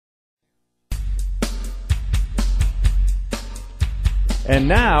And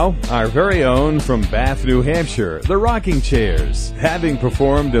now, our very own from Bath, New Hampshire, the Rocking Chairs. Having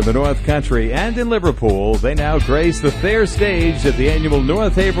performed in the North Country and in Liverpool, they now grace the fair stage at the annual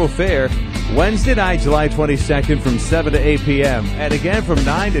North Haverhill Fair, Wednesday night, July 22nd from 7 to 8 p.m. and again from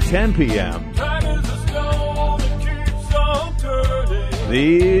 9 to 10 p.m.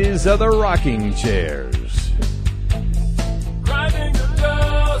 These are the Rocking Chairs.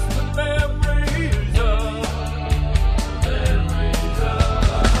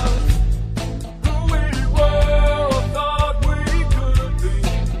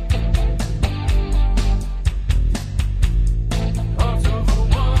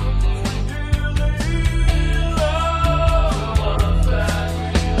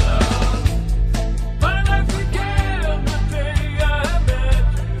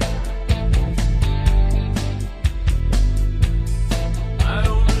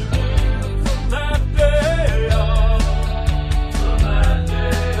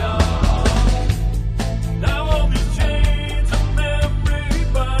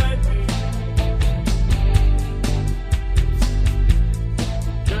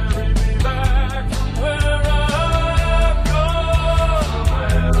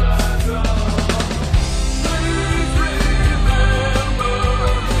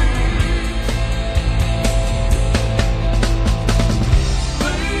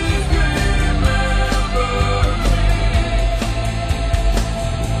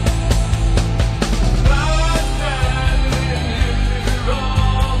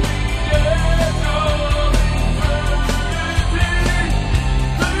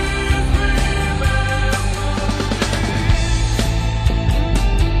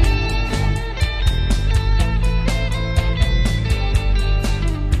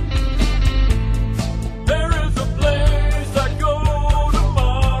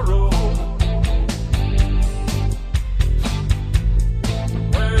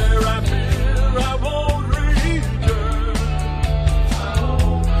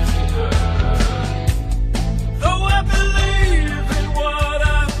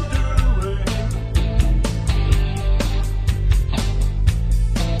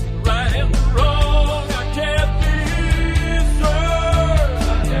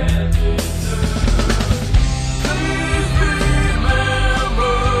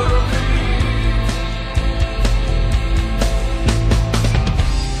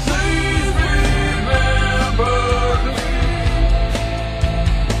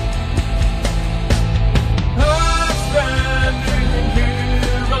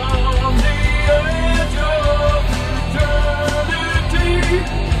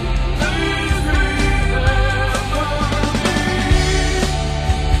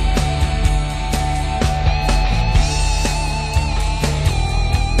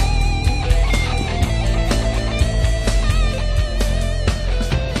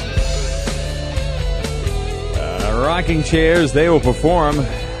 Rocking Chairs, they will perform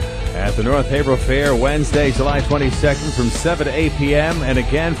at the North Haverhill Fair Wednesday, July 22nd from 7 to 8 p.m. and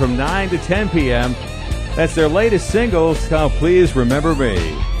again from 9 to 10 p.m. That's their latest single. It's called Please Remember Me.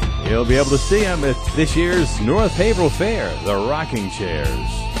 You'll be able to see them at this year's North Haverhill Fair, the Rocking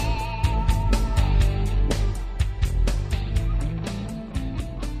Chairs.